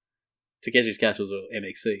with Takeshi's Castle or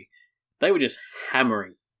MXC, they were just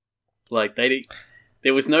hammering. Like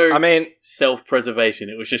there was no self-preservation.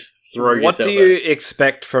 It was just throw yourself. What do you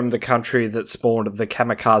expect from the country that spawned the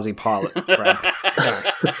kamikaze pilot? Brad? No.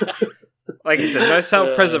 Like you said, no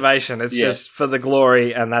self-preservation. It's just for the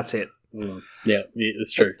glory, and that's it. Yeah,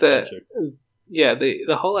 it's true. That's true. Yeah,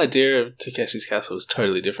 the whole idea of Takeshi's Castle was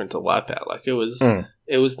totally different to Wipeout. Like it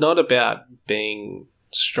was not about being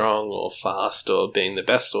strong or fast or being the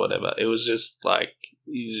best or whatever. It was just like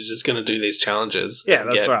you're just going to do these challenges. Yeah,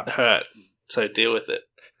 and that's get right. hurt. So deal with it.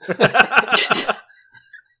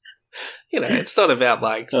 It's not about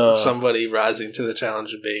like somebody rising to the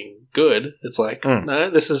challenge of being good. It's like, no,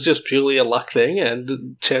 this is just purely a luck thing,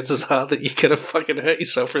 and chances are that you're going to fucking hurt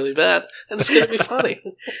yourself really bad, and it's going to be funny.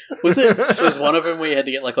 Was one of them where you had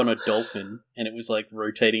to get like on a dolphin, and it was like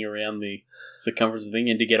rotating around the circumference of the thing,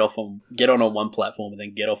 and to get on one platform and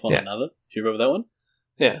then get off on another? Do you remember that one?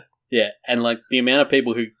 Yeah. Yeah, and like the amount of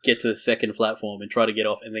people who get to the second platform and try to get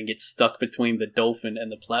off and then get stuck between the dolphin and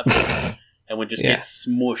the platform and would just get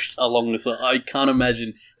smushed along the side. I can't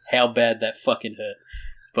imagine how bad that fucking hurt.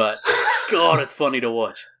 But, God, it's funny to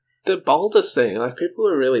watch. The boulders thing, like people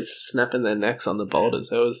were really snapping their necks on the boulders.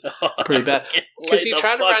 It was pretty bad. Because you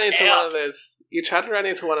try to run into one of those. You try to run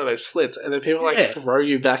into one of those slits, and then people throw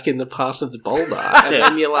you back in the path of the boulder, and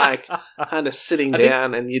then you're like kind of sitting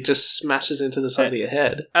down, and you just smashes into the side of your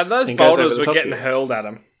head. And those boulders were getting hurled at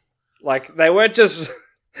them. Like they weren't just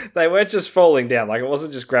falling down. Like it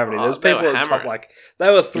wasn't just gravity. There's people at the top, like they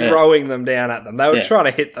were throwing them down at them. They were trying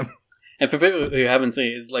to hit them. And for people who haven't seen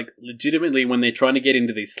it, it's like legitimately when they're trying to get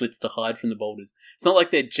into these slits to hide from the boulders, it's not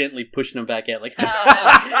like they're gently pushing them back out, like,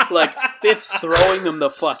 ah! Like, they're throwing them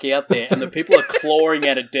the fuck out there, and the people are clawing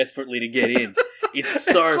at it desperately to get in. It's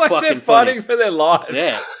so it's like fucking they're funny. fighting for their lives.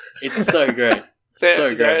 Yeah, it's so great.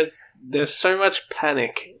 So great. There's so much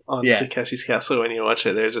panic on Takeshi's Castle when you watch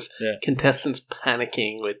it. There are just contestants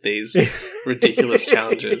panicking with these ridiculous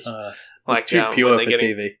challenges. Like too pure for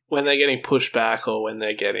TV. When they're getting pushed back, or when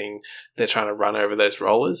they're trying to run over those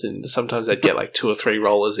rollers, and sometimes they'd get like 2 or 3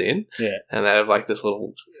 rollers in, and they have like this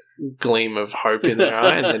little gleam of hope in their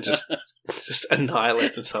eye, and then just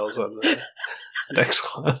annihilate themselves on the next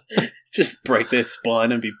one. Just break their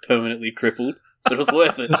spine and be permanently crippled. But it was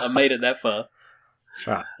worth it. I made it that far. That's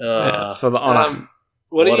right. It's for the honour.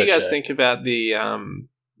 What do you guys think about the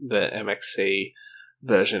MXC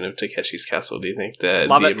version of Takeshi's Castle? Do you think that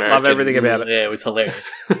love the it? American, Love everything about it. Yeah, it was hilarious.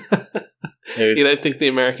 You don't think the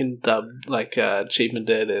American dub Cheapman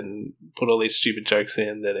did and put all these stupid jokes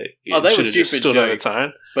in that it they should were have just stupid stood on jokes, its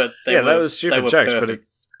own? But they was stupid jokes, perfect.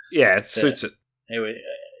 but it suits it. They were,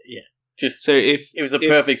 just so if it was a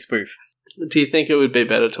perfect spoof. Do you think it would be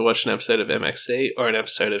better to watch an episode of MXC or an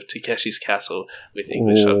episode of Takeshi's Castle with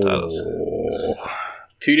English subtitles?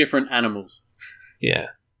 2 different animals. Yeah.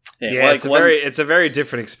 Yeah, it's a very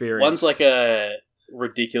different experience. One's like a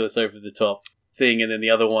ridiculous over the top thing, and then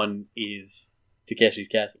the other one is Takeshi's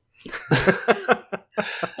Castle.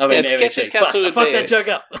 I mean, Takeshi's Castle would fuck be that joke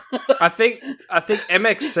up. I think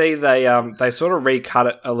MXC they sort of recut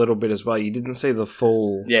it a little bit as well. You didn't see the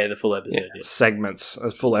full the full episode segments,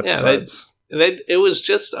 full episodes. It was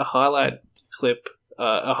just a highlight clip,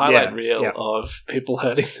 a highlight reel of people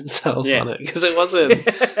hurting themselves on it, because it wasn't.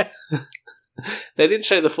 They didn't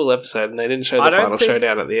show the full episode, and they didn't show the final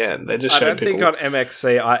showdown at the end. They just showed people. I don't think on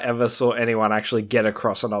MXC I ever saw anyone actually get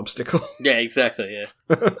across an obstacle. Yeah, exactly. Yeah.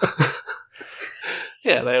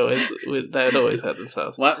 Yeah, they'd always hurt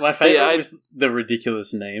themselves. My favourite was the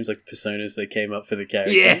ridiculous names, like personas they came up for the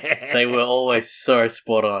characters. Yeah. They were always so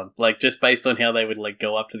spot on. Like, just based on how they would, like,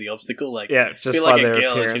 go up to the obstacle. Like, just be by like their a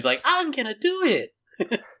girl, appearance. and she was like, I'm gonna do it!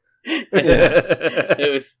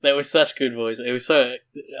 They were such good voices. It was so...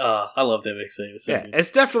 I loved MXC. It was so good. It's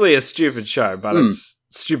definitely a stupid show, but it's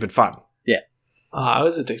stupid fun. Yeah. I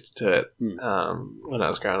was addicted to it when I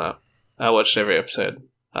was growing up. I watched every episode.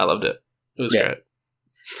 I loved it. It was great.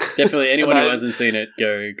 Definitely, anyone who hasn't seen it,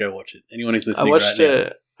 go watch it. Anyone who's listening right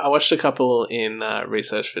now. I watched a couple in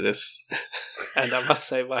research for this, and I must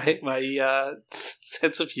say my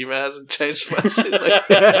sense of humour hasn't changed much in like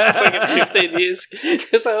fucking 15 years,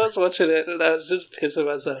 because I was watching it and I was just pissing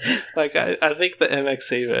myself. Like, I think the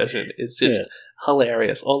MXC version is just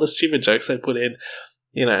hilarious. All the stupid jokes they put in,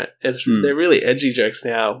 they're really edgy jokes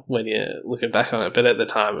now when you're looking back on it, but at the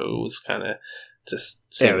time it was kind of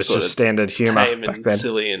just it was just standard humour tame back and then.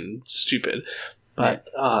 silly and stupid. But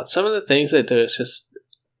some of the things they do is just,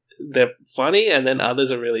 they're funny, and then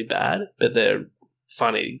others are really bad, but they're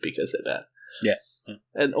funny because they're bad. Yeah.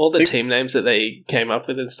 And all the team names that they came up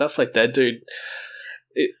with and stuff, like that dude...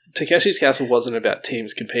 Takeshi's Castle wasn't about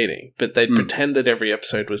teams competing, but they'd pretend that every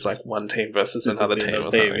episode was like one team versus another team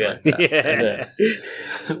or something like that.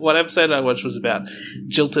 Yeah. One episode I watched was about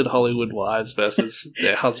jilted Hollywood wives versus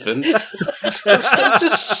their husbands. It's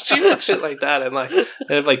just stupid shit like that. And like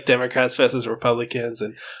they have like Democrats versus Republicans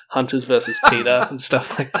and hunters versus PETA and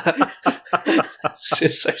stuff like that. It's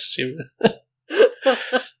just so stupid.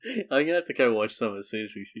 I'm gonna have to go watch some as soon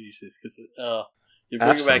as we finish this, because you're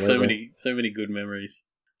bringing back so many good memories.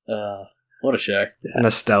 What a show. Yeah.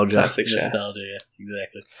 Nostalgia. Classic show. Nostalgia, yeah,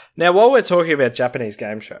 exactly. Now, while we're talking about Japanese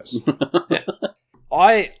game shows,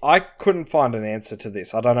 I couldn't find an answer to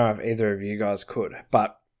this. I don't know if either of you guys could,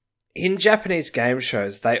 but in Japanese game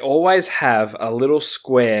shows, they always have a little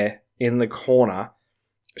square in the corner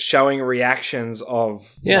showing reactions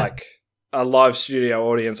of like a live studio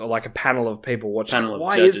audience or like a panel of people watching.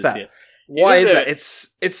 Why judges, is that? Yeah. Why is that?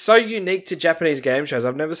 It's so unique to Japanese game shows.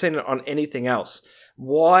 I've never seen it on anything else.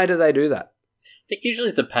 Why do they do that? I think usually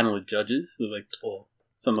it's a panel of judges, like, or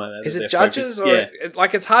something like that. Is it judges? Or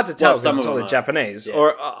like, it's hard to tell because it's only Japanese. Yeah.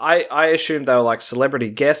 Or I assume they were like celebrity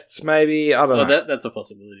guests, maybe. I don't know. That's a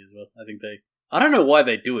possibility as well. I think I don't know why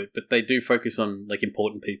they do it, but they do focus on like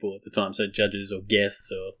important people at the time, so judges or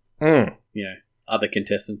guests or other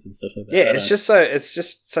contestants and stuff like that. Yeah, it's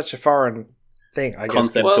just such a foreign thing, I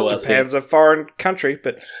concept guess. to us. Japan's a foreign country,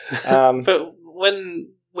 but but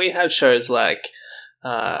when we have shows like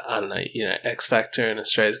I don't know, X Factor and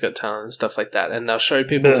Australia's Got Talent and stuff like that, and they'll show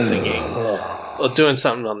people singing or doing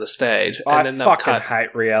something on the stage, and I then they'll fucking cut.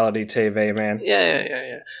 hate reality TV, man.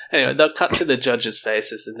 Yeah. Anyway, they'll cut to the judges'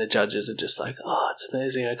 faces, and the judges are just like, "Oh, it's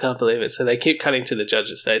amazing! I can't believe it." So they keep cutting to the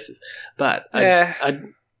judges' faces, but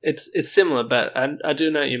it's similar. But I do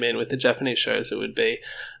know what you mean with the Japanese shows. It would be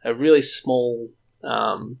a really small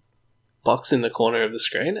box in the corner of the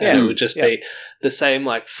screen, and it would just be the same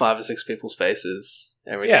 5 or 6 people's faces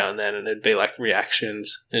every now and then, and it'd be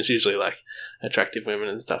reactions. It's usually attractive women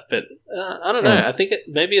and stuff, but I don't know. I think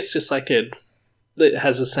maybe it's just it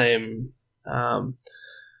has the same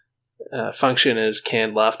function as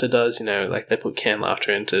canned laughter does. They put canned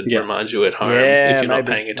laughter in to remind you at home if you're not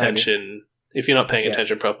paying attention. Maybe. If you're not paying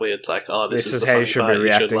attention properly, it's oh, this is the how you should be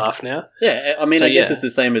reacting. You should laugh now. Yeah, I mean, I guess it's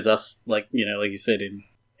the same as us, like you said in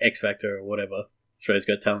X Factor or whatever. Australia's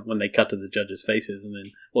Got Talent, when they cut to the judges' faces and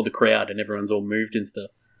then, the crowd, and everyone's all moved and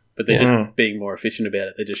stuff. But they're just being more efficient about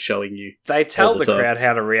it. They're just showing you. They tell the crowd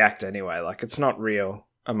how to react anyway. It's not real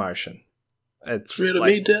emotion. It's real to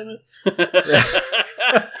me, damn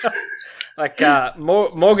it.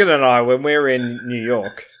 Morgan and I, when we were in New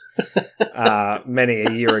York many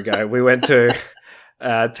a year ago, we went to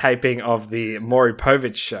taping of the Maury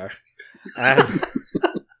Povich show. And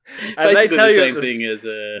they tell you the same thing as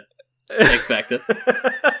X Factor.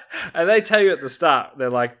 And they tell you at the start, they're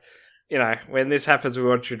like, when this happens, we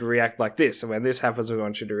want you to react like this, and when this happens, we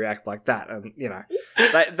want you to react like that, and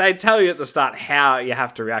they tell you at the start how you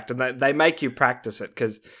have to react, and they make you practice it,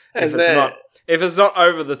 because if it's not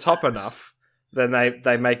over the top enough, then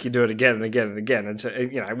they make you do it again and again and again, and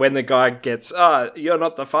when the guy gets, you're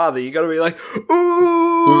not the father, you got to be like,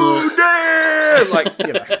 ooh, damn,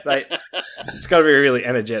 it's got to be really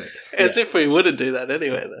energetic. As if we wouldn't do that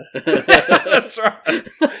anyway, though. That's right.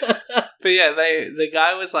 But yeah, the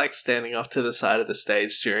guy was standing off to the side of the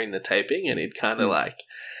stage during the taping, and he'd kind of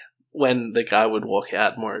when the guy would walk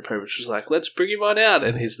out, Maury Povich was like, "Let's bring him on out,"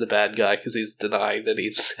 and he's the bad guy because he's denying that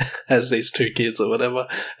he's has these 2 kids or whatever,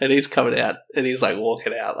 and he's coming out and he's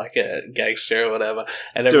walking out like a gangster or whatever,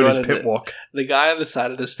 and doing his pit walk. The guy on the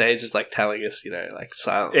side of the stage is telling us,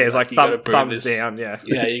 silently. Yeah, it's thumbs down. Yeah,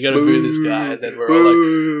 you got to boo this guy, and then we're all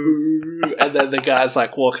and then the guy's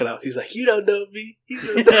walking up. He's like, "You don't know me."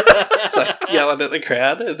 It's yelling at the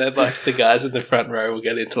crowd, and then the guys in the front row will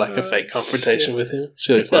get into a fake confrontation with him. It's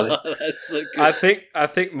really funny. That's so good. I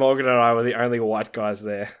think Morgan and I were the only white guys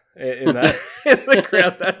there in the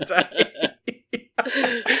crowd that day.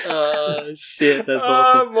 Oh shit, that's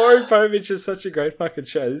awesome. Maury Povich is such a great fucking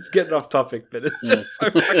show. This is getting off topic, but it's just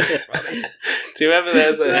so fucking funny. Do you remember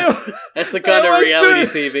that's the kind of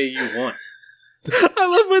reality TV you want. I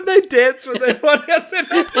love when they dance when they want out there.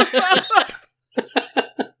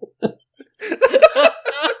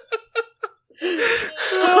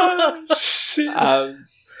 Oh, shit.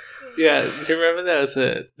 Yeah, do you remember there was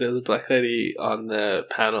a black lady on the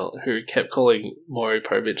panel who kept calling Maury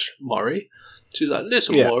Povich Maury? She's like,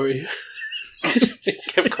 "Listen, Maury."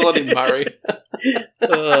 Kept calling him Murray.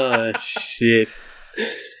 Oh shit.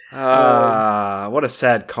 What a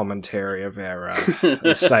sad commentary of our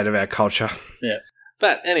the state of our culture. Yeah.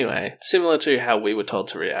 But anyway, similar to how we were told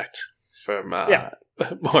to react from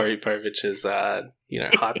Maury Povich's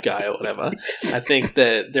hype guy or whatever, I think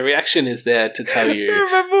the reaction is there to tell you.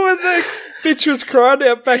 Remember when the bitch was crying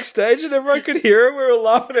out backstage and everyone could hear her? We were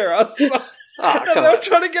laughing our asses off. And they were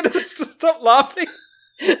trying to get us to stop laughing.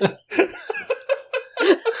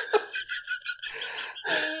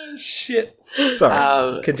 Shit.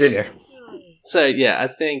 Sorry. Continue. So yeah, I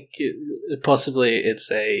think possibly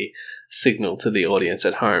it's a signal to the audience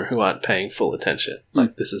at home who aren't paying full attention.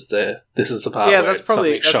 Like this is the part where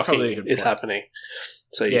something shocking is happening.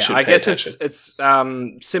 So you should. I guess attention. it's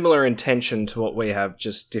similar intention to what we have,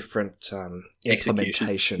 just different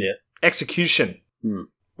implementation. Execution.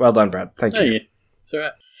 Well done, Brad. Thank you. Yeah. It's all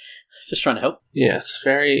right. Just trying to help. Yes,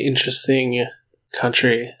 very interesting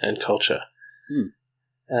country and culture.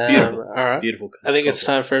 Beautiful. All right. Beautiful. I think it's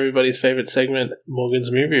time for everybody's favourite segment,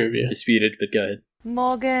 Morgan's movie review. Disputed, but go ahead.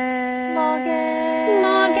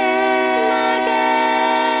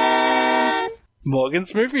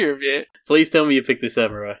 Morgan's movie review. Please tell me you picked The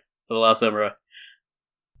Samurai. The Last Samurai.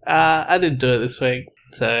 I didn't do it this week,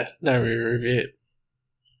 so no movie review.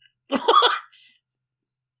 What?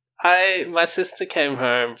 My sister came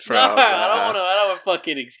home from... No, I don't want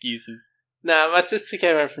fucking excuses. No, my sister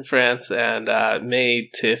came home from France, and me,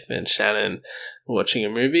 Tiff, and Shannon were watching a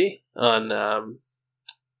movie on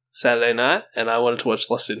Saturday night, and I wanted to watch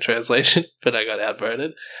Lost in Translation, but I got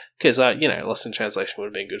outvoted because Lost in Translation would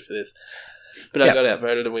have been good for this. But I got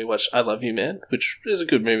outvoted and we watched I Love You Man, which is a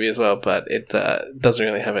good movie as well, but it doesn't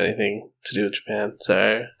really have anything to do with Japan.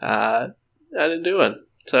 So I didn't do it.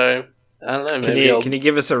 So I don't know. Maybe can you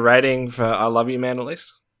give us a rating for I Love You Man at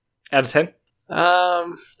least? Out of 10?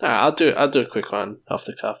 All right, I'll do a quick one off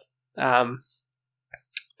the cuff.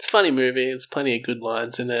 It's a funny movie. There's plenty of good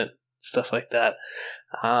lines in it, stuff like that.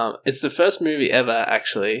 It's the first movie ever,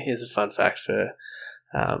 actually. Here's a fun fact for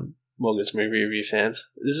Morgan's movie review fans.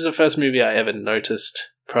 This is the first movie I ever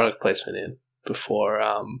noticed product placement in before.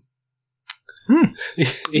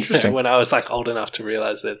 Interesting. When I was like old enough to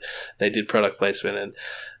realize that they did product placement, and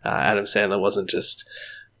Adam Sandler wasn't just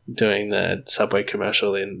doing the Subway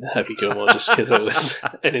commercial in Happy Gilmore just because it was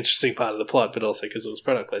an interesting part of the plot, but also because it was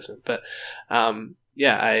product placement. But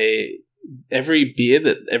every beer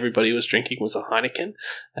that everybody was drinking was a Heineken.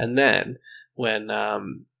 And then when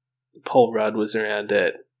Paul Rudd was around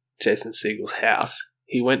at Jason Segel's house,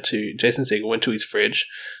 Jason Segel went to his fridge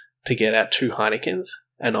to get out 2 Heinekens,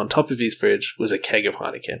 and on top of his fridge was a keg of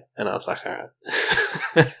Heineken. And I was like, all right,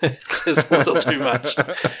 it's a little too much.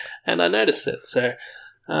 And I noticed it. So,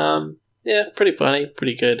 pretty funny,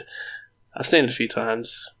 pretty good. I've seen it a few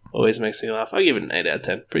times. Always makes me laugh. I'll give it an 8 out of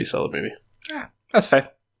 10. Pretty solid movie. Yeah, that's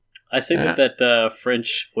fair. I see that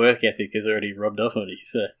French work ethic is already rubbed off on you,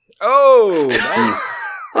 so. Oh!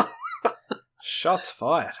 Shots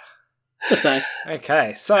fired. Just saying.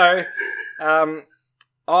 Okay, so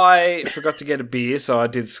I forgot to get a beer, so I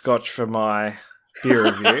did scotch for my beer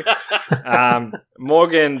review.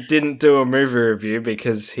 Morgan didn't do a movie review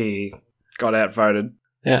because he got outvoted.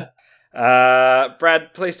 Yeah.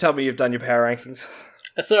 Brad, please tell me you've done your power rankings.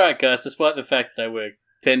 That's alright, guys. Despite the fact that I work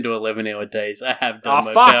 10 to 11 hour days, I have done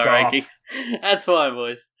my fuck power off. rankings. That's fine,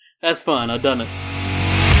 boys. That's fine. I've done it.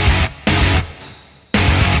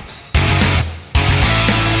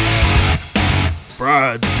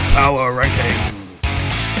 Brad's power rankings.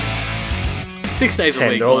 6 days a 10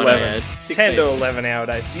 week, to might I 11. add. 10 to 11 hour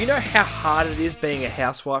days. Do you know how hard it is being a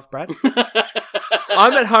housewife, Brad?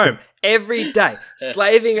 I'm at home every day,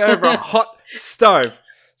 slaving over a hot stove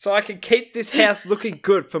so I can keep this house looking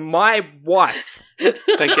good for my wife.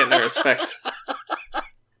 Don't get no respect.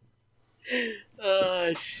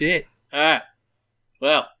 Oh, shit. Alright.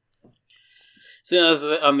 Well, since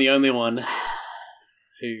I'm the only one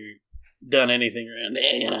who done anything around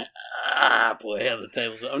there, you know. Boy, how the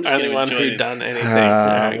tables are. I'm just Only going one to enjoy who this. done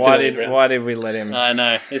anything. Why did we let him? I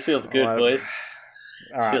know. This feels good, boys.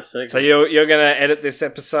 All right. Feels so good. So you're going to edit this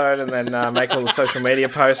episode and then make all the social media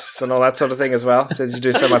posts and all that sort of thing as well, since you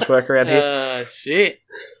do so much work around here. Shit.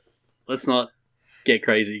 Let's not get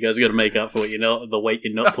crazy. You guys got to make up for what the weight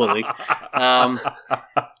you're not pulling.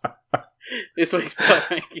 This week's power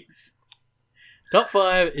rankings. Top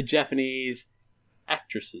 5 Japanese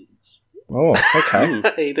actresses. Oh, okay.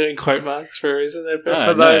 Are you doing quote marks for a reason there,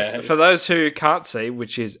 Brad? For those who can't see,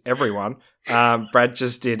 which is everyone, Brad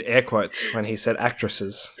just did air quotes when he said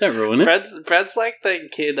actresses. Don't ruin it. Brad's like the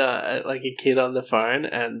kid, like a kid on the phone,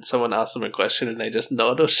 and someone asks them a question, and they just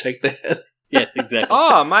nod or shake their head. Yes, exactly.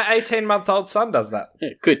 Oh, my 18-month-old son does that.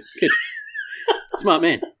 Yeah, good. Smart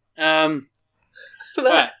man.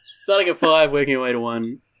 Alright, starting at 5, working your way to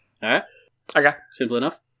 1. Alright. Okay. Simple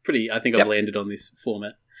enough. I think I've landed on this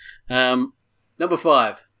format. Number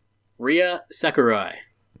 5, Ria Sakurai.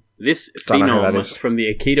 This Don't know who that phenom is. from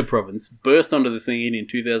the Akita province burst onto the scene in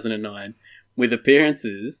 2009 with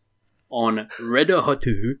appearances on Red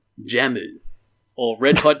Hotu Jamu, or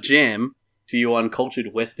Red Hot Jam to you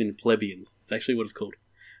uncultured Western plebeians. That's actually what it's called.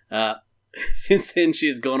 Since then, she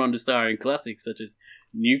has gone on to star in classics such as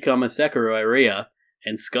Newcomer Sakurai Ria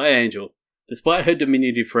and Sky Angel. Despite her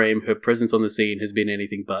diminutive frame, her presence on the scene has been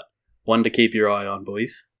anything but. One to keep your eye on,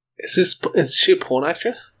 boys. Is she a porn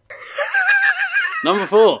actress? Number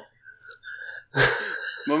 4.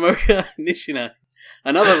 Momoka Nishina.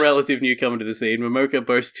 Another relative newcomer to the scene, Momoka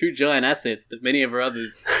boasts 2 giant assets that many of the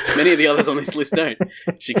others on this list don't.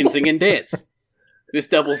 She can sing and dance. This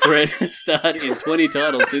double threat has starred in 20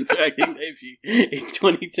 titles since her acting debut in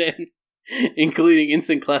 2010, including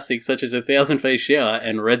instant classics such as A Thousand Face Shower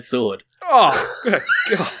and Red Sword. Oh, good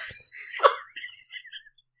God.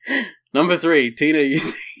 Number 3, Tina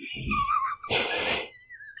Yusuke.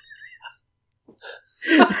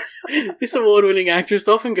 This award-winning actress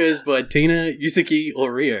often goes by Tina, Yusuke,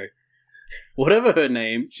 or Rio. Whatever her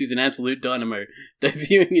name, she's an absolute dynamo.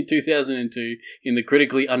 Debuting in 2002 in the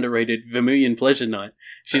critically underrated Vermilion Pleasure Night,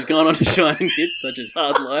 she's gone on to shining hits such as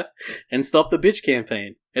Hard Life and Stop the Bitch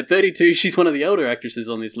campaign. At 32, she's one of the older actresses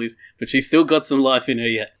on this list, but she's still got some life in her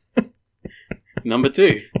yet. Number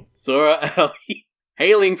 2, Sora Aoi.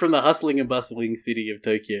 Hailing from the hustling and bustling city of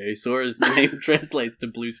Tokyo, Sora's name translates to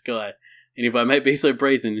blue sky and if I may be so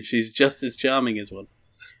brazen, she's just as charming as one.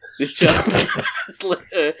 This charm has led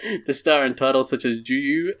her to star in titles such as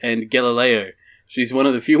Juyu and Galileo. She's one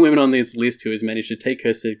of the few women on this list who has managed to take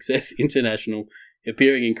her success international,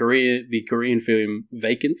 appearing in the Korean film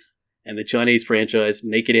Vacants and the Chinese franchise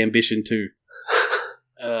Naked Ambition 2.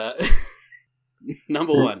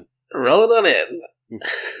 Number 1. Roll it on in.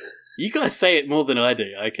 You guys say it more than I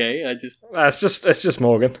do, okay? It's just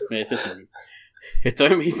Morgan. Yeah, it's just Morgan.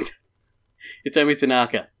 Hitomi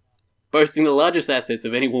Tanaka. Boasting the largest assets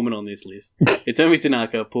of any woman on this list, Hitomi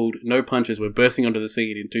Tanaka pulled no punches when bursting onto the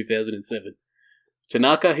scene in 2007.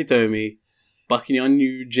 Tanaka Hitomi,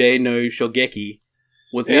 Bakunyonyu J no Shogeki,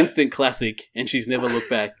 was an instant classic, and she's never looked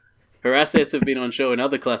back. Her assets have been on show in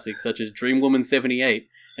other classics such as Dream Woman 78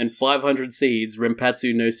 and 500 Seeds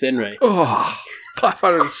Renpatsu no Senrei. Oh,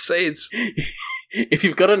 500 Seeds. If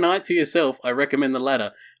you've got a night to yourself, I recommend the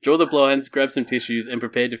latter. Draw the blinds, grab some tissues, and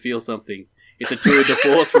prepare to feel something. It's a tour de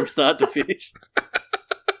force from start to finish.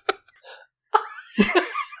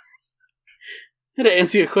 To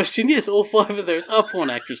answer your question, yes, all 5 of those are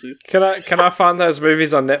porn actresses. Can I find those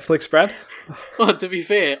movies on Netflix, Brad? Well, to be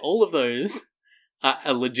fair, all of those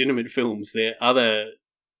are legitimate films. They're other...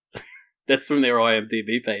 That's from their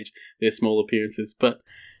IMDb page. They're small appearances, but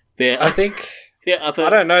they're... I think... they're other...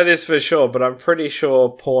 I don't know this for sure, but I'm pretty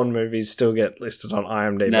sure porn movies still get listed on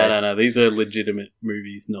IMDb. No. These are legitimate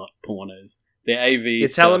movies, not pornos. They're AV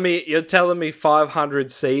You're telling me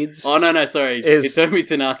 500 Seeds? Oh, no, sorry. Hitomi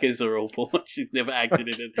Tanaka's are all porn. She's never acted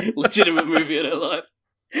in a legitimate movie in her life.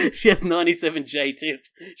 She has 97 J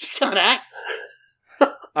tits. She can't act.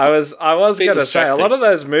 I was going to say, a lot of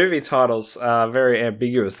those movie titles are very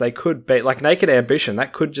ambiguous. They could be, like Naked Ambition,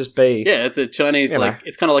 that could just be... Yeah, it's a Chinese,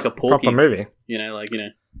 it's kind of like a Porky's. Proper movie.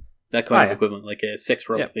 That kind of equivalent, like a sex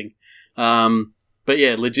romp thing. But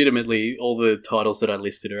yeah, legitimately, all the titles that I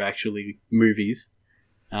listed are actually movies.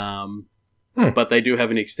 But they do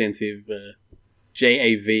have an extensive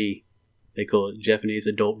JAV, they call it, Japanese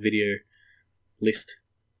Adult Video List.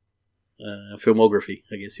 Filmography,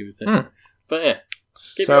 I guess you would say. But yeah.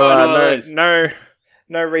 So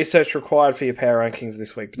no research required for your power rankings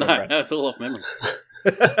this week. No, it's all off memory.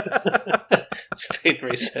 It's been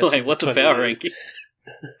research. Wait, what's a power ranking?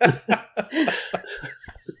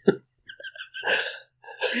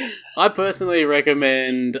 I personally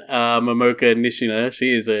recommend Momoka Nishina.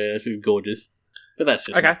 She is gorgeous. But that's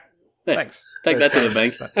just okay. Yeah. Thanks. Take that to the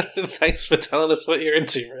bank. Thanks for telling us what you're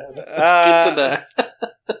into, man. It's good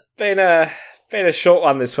to know. Been a short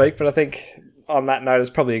one this week, but I think on that note, it's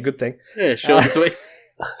probably a good thing. Yeah, short and sweet.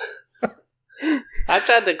 I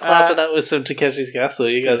tried to class it up with some Takeshi's Castle.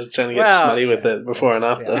 You guys are trying to get smutty with it before and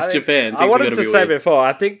after. It's Japan. I wanted to say before,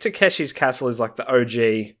 I think Takeshi's Castle is like the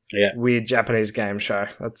OG weird Japanese game show.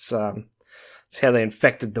 That's how they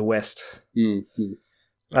infected the West. Mm-hmm.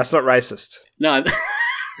 That's not racist. No,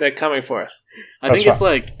 they're coming for us. I think it's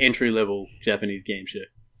like entry-level Japanese game show.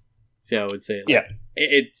 That's how I would say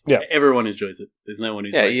it. Like, everyone enjoys it. There's no one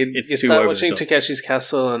who's you start watching Takeshi's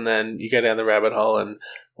Castle and then you go down the rabbit hole and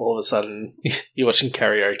all of a sudden you're watching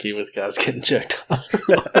karaoke with guys getting jerked off.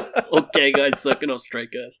 Okay, guys sucking off straight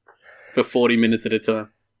guys for 40 minutes at a time.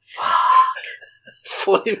 Fuck.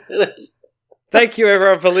 40 minutes. Thank you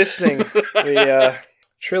everyone for listening. We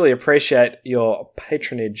truly appreciate your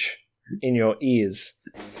patronage in your ears.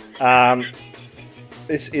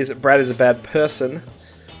 This is Brad is a Bad Person.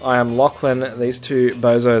 I am Lachlan. These two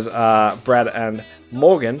bozos are Brad and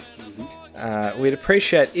Morgan. We'd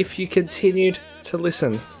appreciate if you continued to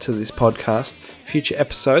listen to this podcast. Future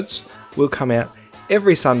episodes will come out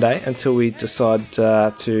every Sunday until we decide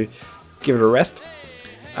to give it a rest.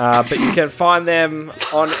 But you can find them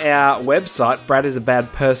on our website,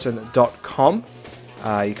 bradisabadperson.com.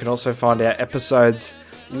 You can also find our episodes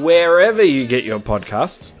wherever you get your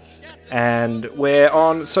podcasts. And we're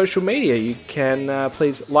on social media. You can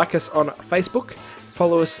please like us on Facebook,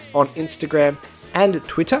 follow us on Instagram and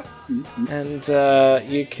Twitter. And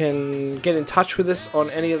you can get in touch with us on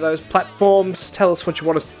any of those platforms. Tell us what you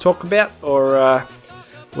want us to talk about, or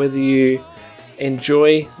whether you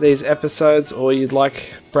enjoy these episodes or you'd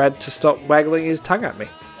like Brad to stop waggling his tongue at me.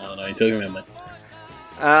 I don't know what you're talking about,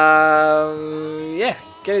 mate.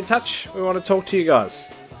 Get in touch. We want to talk to you guys.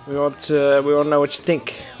 We want to know what you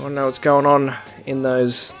think. We want to know what's going on in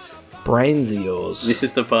those brains of yours. This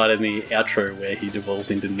is the part in the outro where he devolves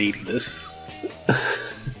into neediness.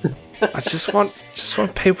 I just want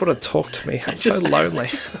people to talk to me. I'm so lonely. I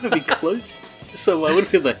just want to be close, so I would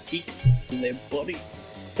feel the heat in their body.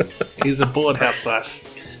 He's a bored housewife.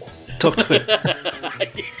 Talk to him.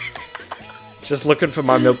 Just looking for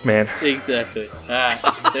my milkman. Exactly. Alright,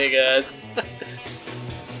 see you guys.